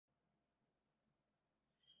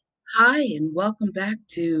Hi, and welcome back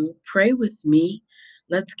to Pray With Me.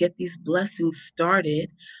 Let's get these blessings started.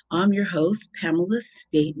 I'm your host, Pamela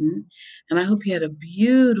Staten, and I hope you had a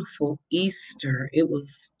beautiful Easter. It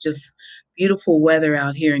was just beautiful weather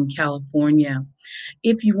out here in California.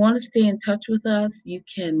 If you want to stay in touch with us, you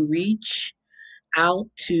can reach out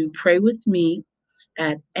to Pray With Me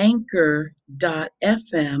at anchor.fm/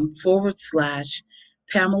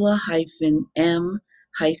 Pamela M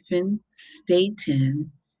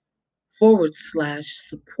Staten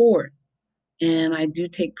 /support. And I do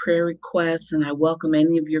take prayer requests and I welcome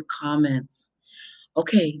any of your comments.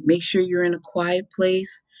 Okay, make sure you're in a quiet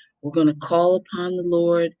place. We're going to call upon the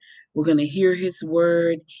Lord. We're going to hear his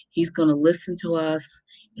word. He's going to listen to us.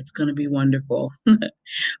 It's going to be wonderful.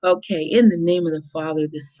 Okay, in the name of the Father,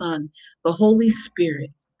 the Son, the Holy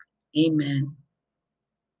Spirit. Amen.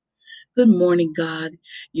 Good morning, God.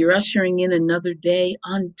 You're ushering in another day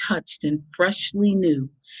untouched and freshly new.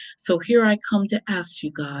 So here I come to ask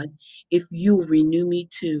you, God, if you'll renew me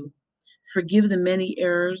too. Forgive the many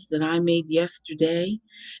errors that I made yesterday,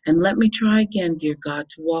 and let me try again, dear God,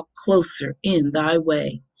 to walk closer in thy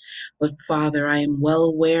way. But Father, I am well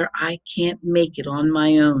aware I can't make it on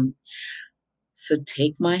my own. So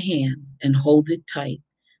take my hand and hold it tight,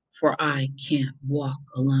 for I can't walk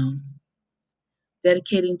alone.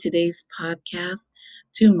 Dedicating today's podcast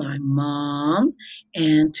to my mom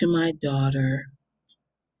and to my daughter.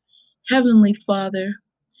 Heavenly Father,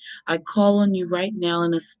 I call on you right now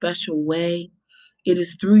in a special way. It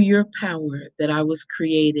is through your power that I was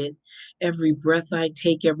created. Every breath I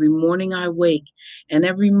take, every morning I wake, and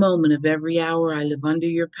every moment of every hour I live under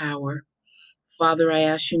your power. Father, I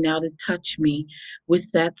ask you now to touch me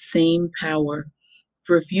with that same power.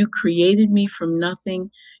 For if you created me from nothing,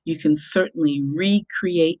 you can certainly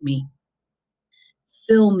recreate me.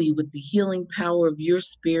 Fill me with the healing power of your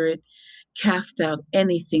spirit. Cast out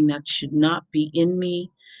anything that should not be in me.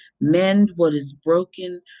 Mend what is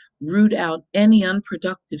broken. Root out any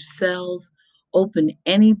unproductive cells. Open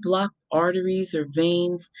any blocked arteries or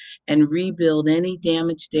veins and rebuild any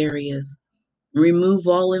damaged areas. Remove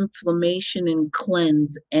all inflammation and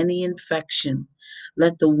cleanse any infection.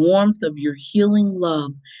 Let the warmth of your healing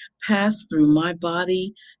love pass through my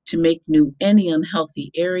body to make new any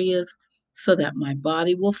unhealthy areas so that my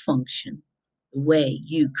body will function the way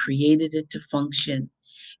you created it to function.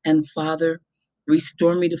 And Father,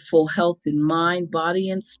 restore me to full health in mind, body,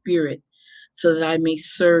 and spirit so that I may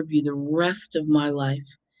serve you the rest of my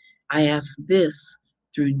life. I ask this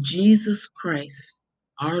through Jesus Christ,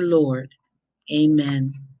 our Lord. Amen.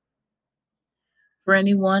 For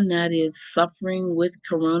anyone that is suffering with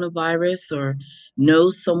coronavirus or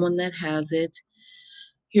knows someone that has it,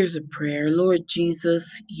 here's a prayer. Lord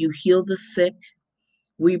Jesus, you heal the sick.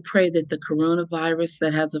 We pray that the coronavirus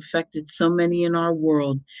that has affected so many in our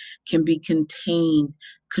world can be contained,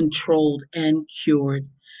 controlled, and cured.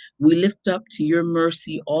 We lift up to your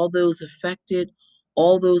mercy all those affected,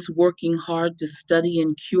 all those working hard to study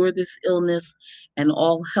and cure this illness, and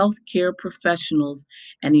all healthcare professionals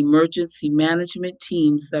and emergency management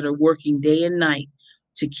teams that are working day and night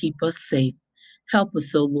to keep us safe. Help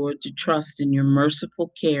us, O Lord, to trust in your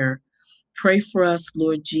merciful care. Pray for us,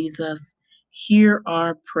 Lord Jesus. Hear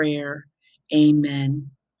our prayer.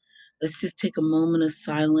 Amen. Let's just take a moment of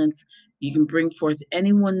silence. You can bring forth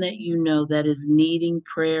anyone that you know that is needing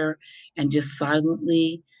prayer and just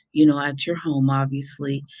silently, at your home,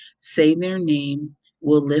 obviously, say their name.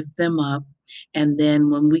 We'll lift them up. And then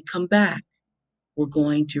when we come back, we're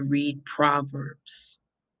going to read Proverbs.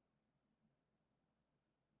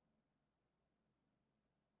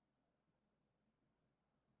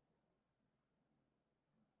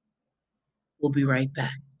 We'll be right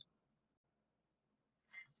back.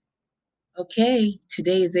 Okay,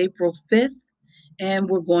 today is April 5th, and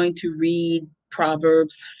we're going to read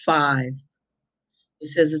Proverbs 5. It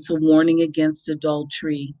says it's a warning against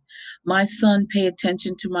adultery. My son, pay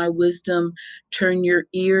attention to my wisdom. Turn your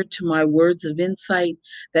ear to my words of insight,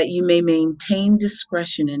 that you may maintain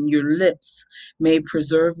discretion and your lips may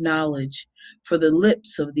preserve knowledge. For the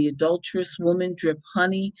lips of the adulterous woman drip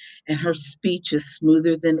honey, and her speech is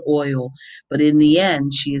smoother than oil. But in the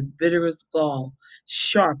end, she is bitter as gall,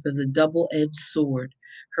 sharp as a double-edged sword.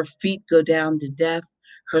 Her feet go down to death.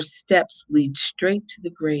 Her steps lead straight to the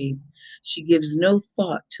grave. She gives no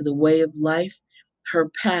thought to the way of life. Her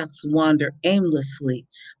paths wander aimlessly,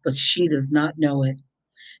 but she does not know it.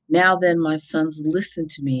 Now then, my sons, listen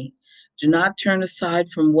to me. Do not turn aside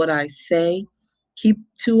from what I say. Keep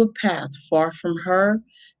to a path far from her.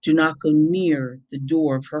 Do not go near the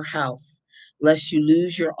door of her house, lest you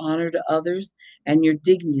lose your honor to others and your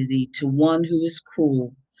dignity to one who is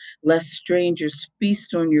cruel. lest strangers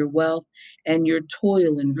feast on your wealth and your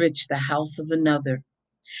toil enrich the house of another.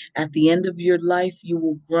 At the end of your life, you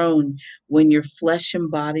will groan when your flesh and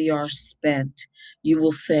body are spent. You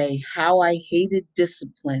will say, how I hated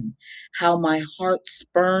discipline, how my heart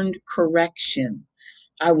spurned correction.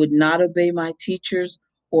 I would not obey my teachers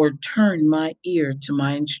or turn my ear to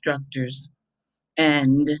my instructors.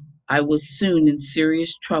 And I was soon in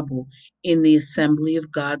serious trouble in the assembly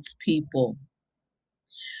of God's people.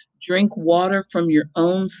 Drink water from your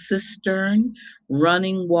own cistern,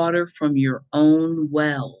 running water from your own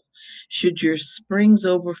well. Should your springs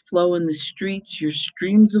overflow in the streets, your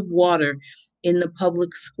streams of water in the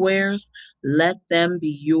public squares, let them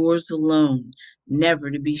be yours alone,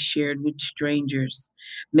 never to be shared with strangers.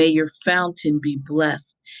 May your fountain be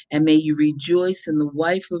blessed, and may you rejoice in the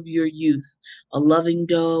wife of your youth, a loving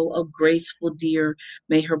doe, a graceful deer.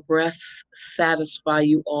 May her breasts satisfy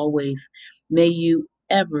you always. May you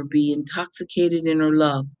ever be intoxicated in her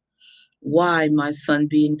love. Why, my son,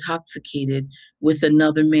 be intoxicated with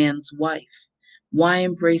another man's wife? Why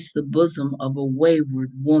embrace the bosom of a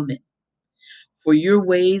wayward woman? For your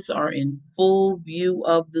ways are in full view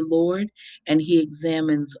of the Lord, and he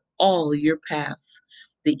examines all your paths.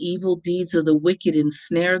 The evil deeds of the wicked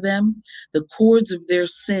ensnare them, the cords of their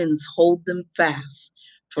sins hold them fast.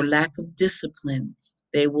 For lack of discipline,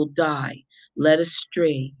 they will die, led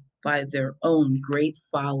astray by their own great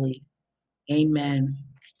folly. Amen.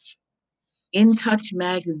 In Touch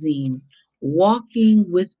Magazine, Walking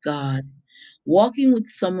with God. Walking with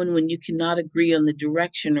someone when you cannot agree on the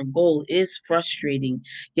direction or goal is frustrating,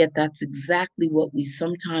 yet that's exactly what we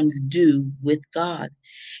sometimes do with God.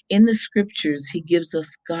 In the scriptures, He gives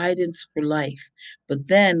us guidance for life, but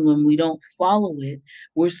then when we don't follow it,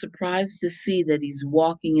 we're surprised to see that He's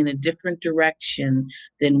walking in a different direction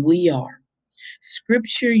than we are.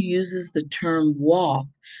 Scripture uses the term walk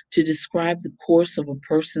to describe the course of a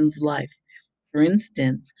person's life. For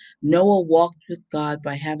instance, Noah walked with God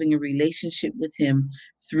by having a relationship with Him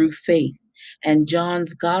through faith, and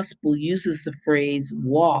John's Gospel uses the phrase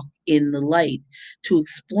walk in the light to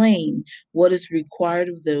explain what is required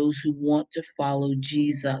of those who want to follow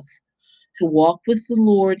Jesus. To walk with the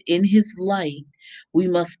Lord in His light, we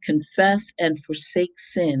must confess and forsake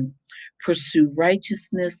sin, pursue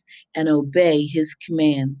righteousness, and obey His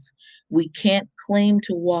commands. We can't claim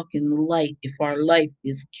to walk in the light if our life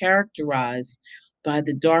is characterized by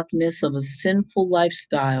the darkness of a sinful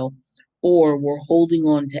lifestyle or we're holding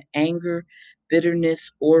on to anger,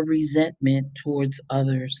 bitterness, or resentment towards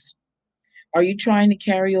others. Are you trying to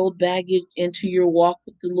carry old baggage into your walk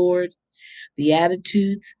with the Lord? The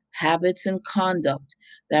attitudes, habits, and conduct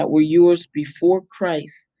that were yours before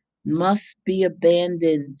Christ must be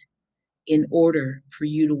abandoned in order for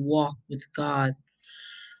you to walk with God.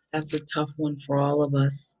 That's a tough one for all of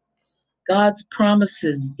us. God's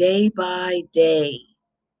promises day by day.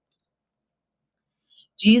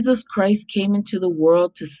 Jesus Christ came into the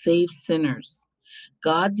world to save sinners.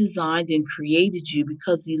 God designed and created you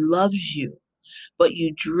because He loves you, but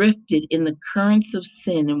you drifted in the currents of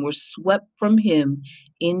sin and were swept from Him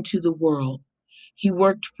into the world. He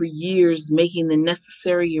worked for years making the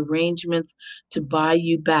necessary arrangements to buy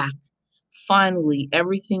you back. Finally,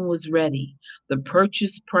 everything was ready. The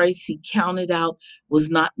purchase price He counted out was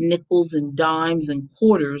not nickels and dimes and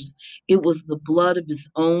quarters, it was the blood of His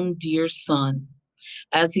own dear Son.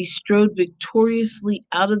 As he strode victoriously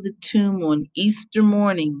out of the tomb on Easter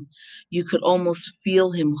morning, you could almost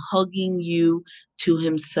feel him hugging you to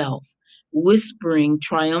himself, whispering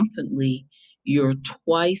triumphantly, "You're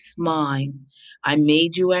twice mine. I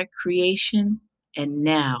made you at creation, and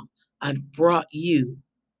now I've brought you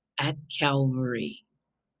at Calvary."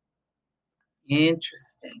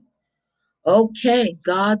 Interesting. Okay,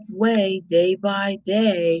 God's way, day by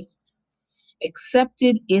day,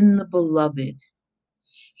 accepted in the beloved.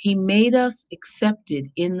 He made us accepted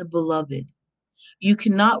in the beloved. You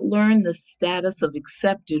cannot learn the status of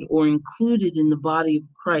accepted or included in the body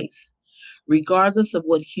of Christ. Regardless of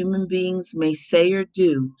what human beings may say or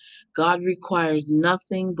do, God requires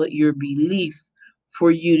nothing but your belief for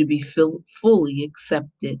you to be fully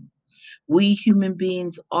accepted. We human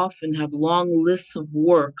beings often have long lists of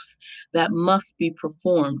works that must be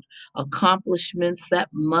performed, accomplishments that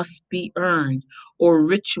must be earned, or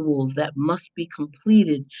rituals that must be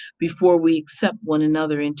completed before we accept one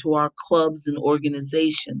another into our clubs and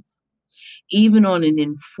organizations. Even on an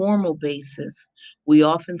informal basis, we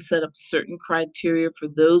often set up certain criteria for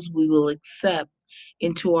those we will accept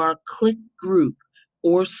into our clique group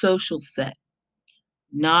or social set.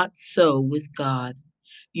 Not so with God.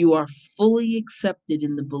 You are fully accepted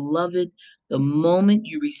in the beloved the moment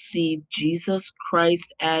you receive Jesus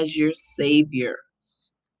Christ as your Savior.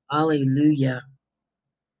 Hallelujah.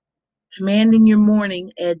 Commanding your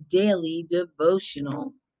morning a daily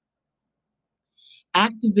devotional.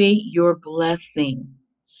 Activate your blessing.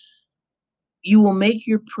 You will make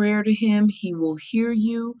your prayer to him, he will hear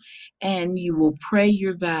you, and you will pray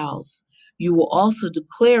your vows. You will also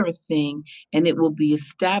declare a thing, and it will be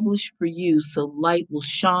established for you, so light will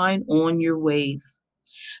shine on your ways.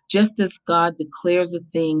 Just as God declares a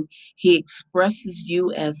thing, he expresses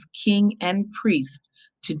you as king and priest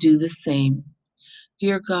to do the same.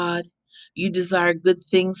 Dear God, you desire good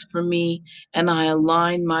things for me, and I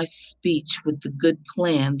align my speech with the good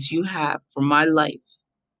plans you have for my life.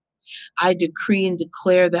 I decree and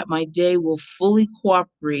declare that my day will fully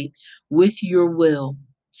cooperate with your will.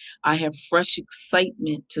 I have fresh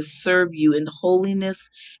excitement to serve you in holiness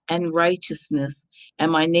and righteousness,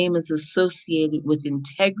 and my name is associated with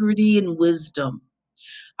integrity and wisdom.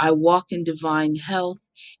 I walk in divine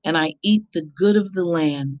health, and I eat the good of the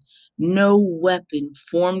land. No weapon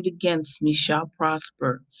formed against me shall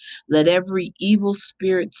prosper. Let every evil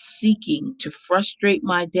spirit seeking to frustrate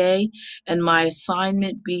my day and my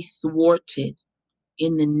assignment be thwarted.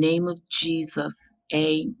 In the name of Jesus,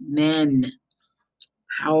 amen.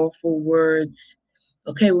 Powerful words.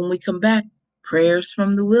 Okay, when we come back, prayers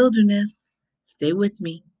from the wilderness. Stay with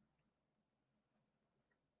me.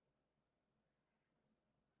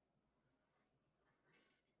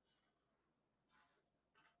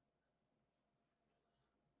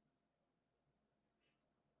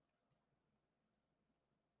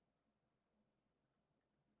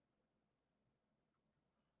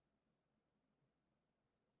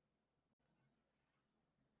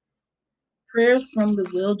 Prayers from the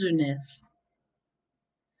wilderness.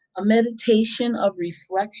 A meditation of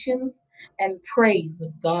reflections and praise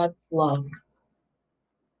of God's love.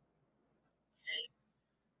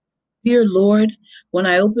 Dear Lord, when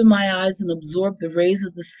I open my eyes and absorb the rays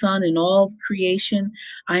of the sun and all of creation,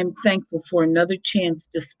 I am thankful for another chance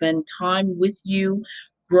to spend time with you,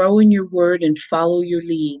 grow in your word, and follow your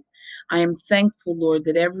lead. I am thankful, Lord,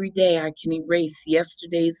 that every day I can erase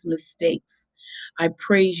yesterday's mistakes. I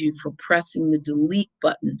praise you for pressing the delete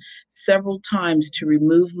button several times to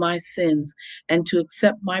remove my sins and to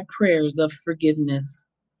accept my prayers of forgiveness.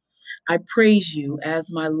 I praise you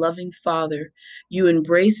as my loving Father. You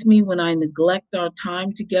embrace me when I neglect our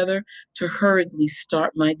time together to hurriedly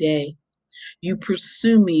start my day. You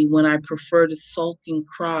pursue me when I prefer to sulk and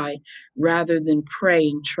cry rather than pray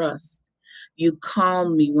and trust. You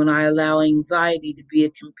calm me when I allow anxiety to be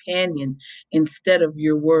a companion instead of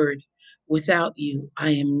your word. Without you,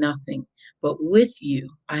 I am nothing, but with you,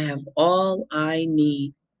 I have all I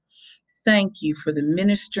need. Thank you for the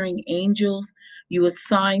ministering angels you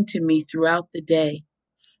assign to me throughout the day.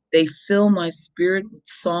 They fill my spirit with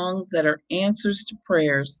songs that are answers to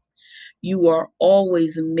prayers. You are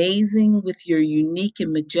always amazing with your unique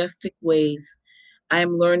and majestic ways. I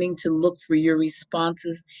am learning to look for your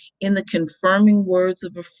responses in the confirming words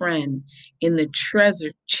of a friend, in the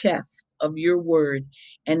treasure chest of your word,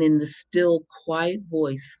 and in the still, quiet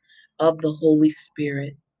voice of the Holy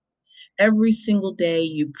Spirit. Every single day,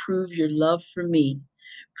 you prove your love for me.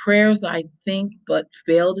 Prayers I think but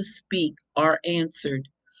fail to speak are answered.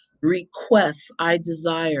 Requests I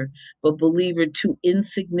desire but believe are too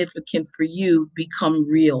insignificant for you become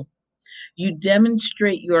real. You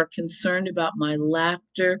demonstrate you are concerned about my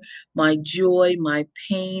laughter, my joy, my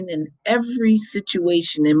pain, and every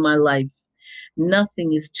situation in my life.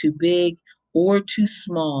 Nothing is too big or too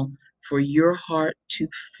small for your heart to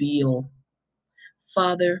feel.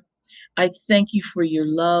 Father, I thank you for your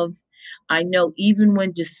love. I know even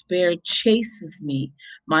when despair chases me,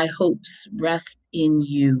 my hopes rest in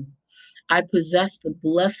you. I possess the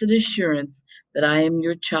blessed assurance that I am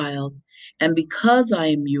your child, and because I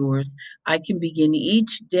am yours, I can begin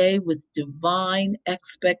each day with divine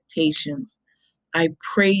expectations. I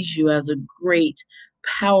praise you as a great,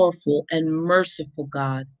 powerful, and merciful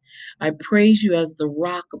God. I praise you as the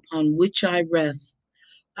rock upon which I rest.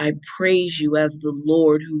 I praise you as the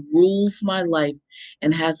Lord who rules my life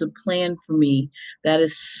and has a plan for me that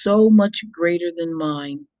is so much greater than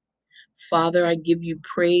mine. Father, I give you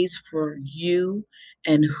praise for you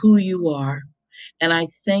and who you are. And I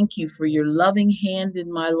thank you for your loving hand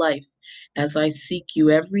in my life. As I seek you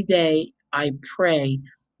every day, I pray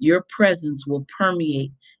your presence will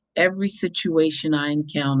permeate every situation I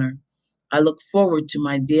encounter. I look forward to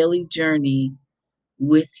my daily journey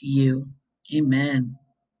with you. Amen.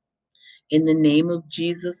 In the name of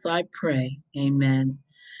Jesus, I pray. Amen.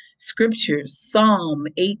 Scriptures, Psalm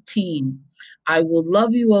 18. I will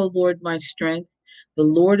love you, O Lord, my strength. The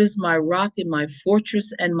Lord is my rock and my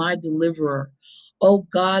fortress and my deliverer. O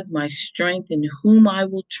God, my strength in whom I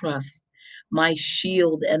will trust, my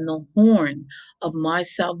shield and the horn of my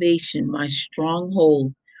salvation, my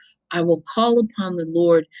stronghold. I will call upon the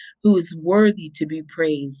Lord who is worthy to be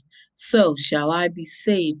praised. So shall I be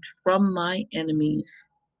saved from my enemies.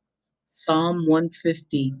 Psalm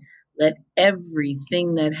 150. Let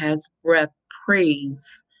everything that has breath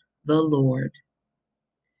praise the Lord.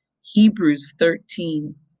 Hebrews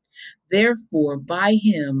 13. Therefore, by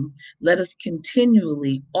him, let us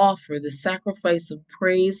continually offer the sacrifice of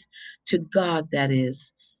praise to God, that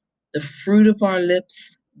is, the fruit of our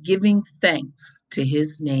lips, giving thanks to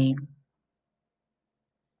his name.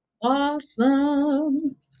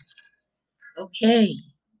 Awesome. Okay.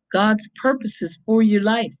 God's purposes for your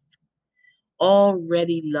life.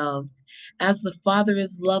 Already loved. As the Father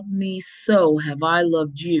has loved me, so have I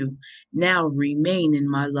loved you. Now remain in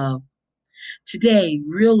my love. Today,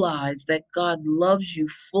 realize that God loves you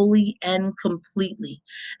fully and completely,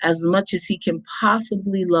 as much as He can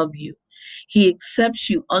possibly love you. He accepts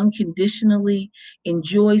you unconditionally,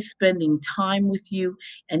 enjoys spending time with you,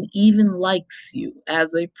 and even likes you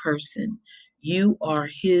as a person. You are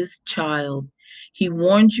His child. He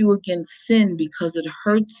warns you against sin because it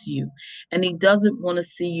hurts you, and He doesn't want to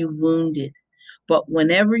see you wounded. But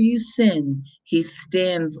whenever you sin, He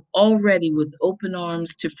stands already with open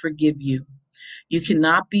arms to forgive you. You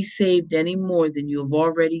cannot be saved any more than you have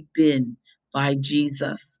already been by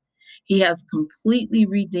Jesus. He has completely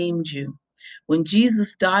redeemed you. When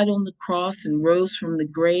Jesus died on the cross and rose from the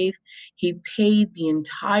grave, he paid the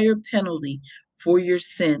entire penalty for your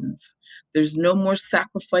sins. There's no more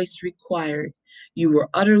sacrifice required. You were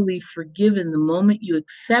utterly forgiven the moment you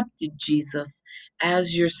accepted Jesus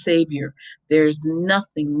as your Savior. There's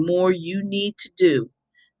nothing more you need to do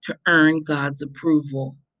to earn God's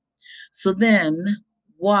approval. So then,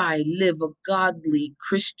 why live a godly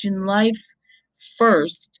Christian life?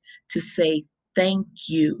 First, to say thank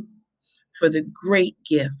you for the great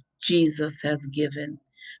gift Jesus has given.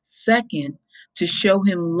 Second, to show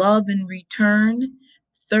him love in return.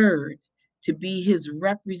 Third, to be his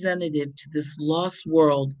representative to this lost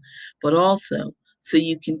world, but also so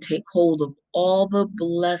you can take hold of all the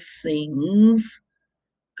blessings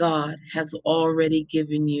God has already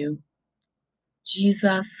given you.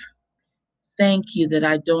 Jesus, thank you that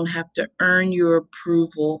I don't have to earn your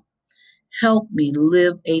approval. Help me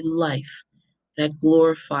live a life that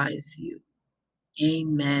glorifies you.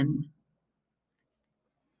 Amen.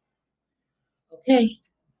 Okay,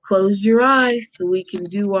 close your eyes so we can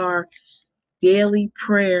do our daily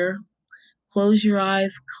prayer. Close your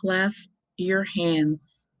eyes, clasp your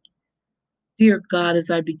hands. Dear God,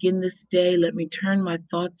 as I begin this day, let me turn my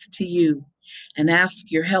thoughts to you and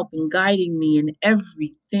ask your help in guiding me in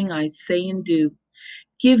everything I say and do.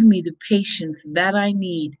 Give me the patience that I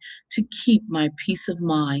need to keep my peace of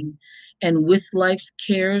mind. And with life's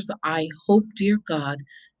cares, I hope, dear God,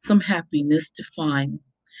 some happiness to find.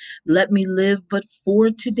 Let me live but for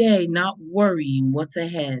today, not worrying what's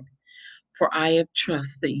ahead. For I have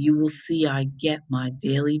trust that you will see I get my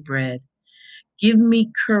daily bread. Give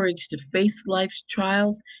me courage to face life's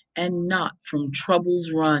trials and not from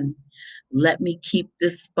troubles run. Let me keep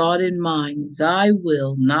this thought in mind, thy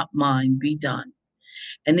will, not mine, be done.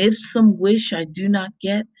 And if some wish I do not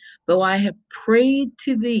get, though I have prayed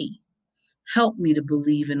to thee, help me to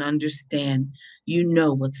believe and understand you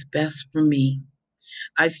know what's best for me.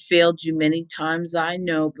 I've failed you many times, I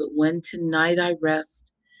know, but when tonight I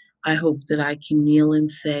rest, I hope that I can kneel and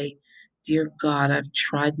say, Dear God, I've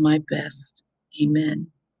tried my best. Amen.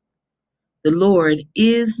 The Lord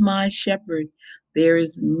is my shepherd. There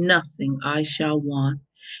is nothing I shall want.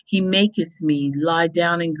 He maketh me lie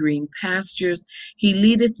down in green pastures. He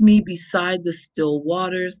leadeth me beside the still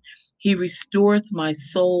waters. He restoreth my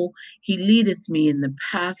soul. He leadeth me in the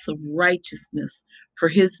paths of righteousness for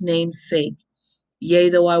his name's sake. Yea,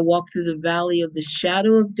 though I walk through the valley of the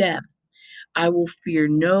shadow of death, I will fear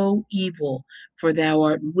no evil, for thou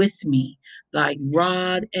art with me. Thy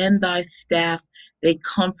rod and thy staff, they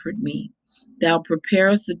comfort me. Thou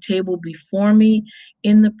preparest the table before me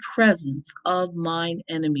in the presence of mine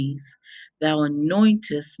enemies. Thou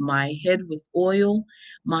anointest my head with oil,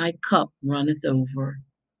 my cup runneth over.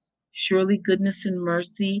 Surely goodness and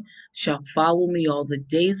mercy shall follow me all the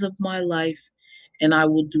days of my life, and I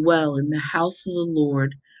will dwell in the house of the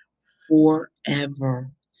Lord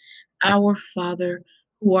forever. Our Father,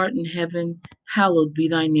 who art in heaven, hallowed be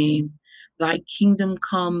thy name. Thy kingdom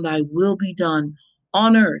come, thy will be done,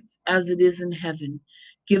 on earth as it is in heaven.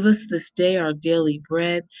 Give us this day our daily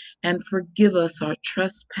bread, and forgive us our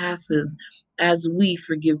trespasses, as we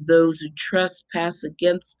forgive those who trespass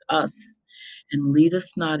against us. And lead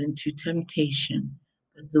us not into temptation,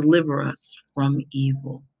 but deliver us from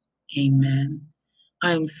evil. Amen.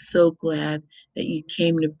 I am so glad that you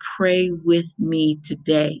came to pray with me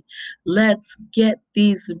today. Let's get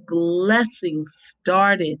these blessings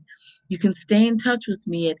started. You can stay in touch with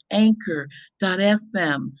me at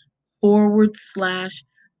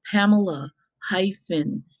anchor.fm/Pamela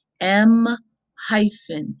hyphen M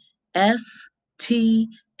hyphen STATON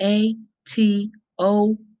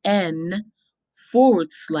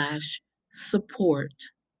 /support.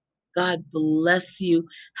 God bless you.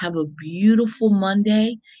 Have a beautiful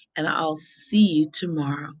Monday, and I'll see you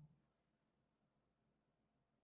tomorrow.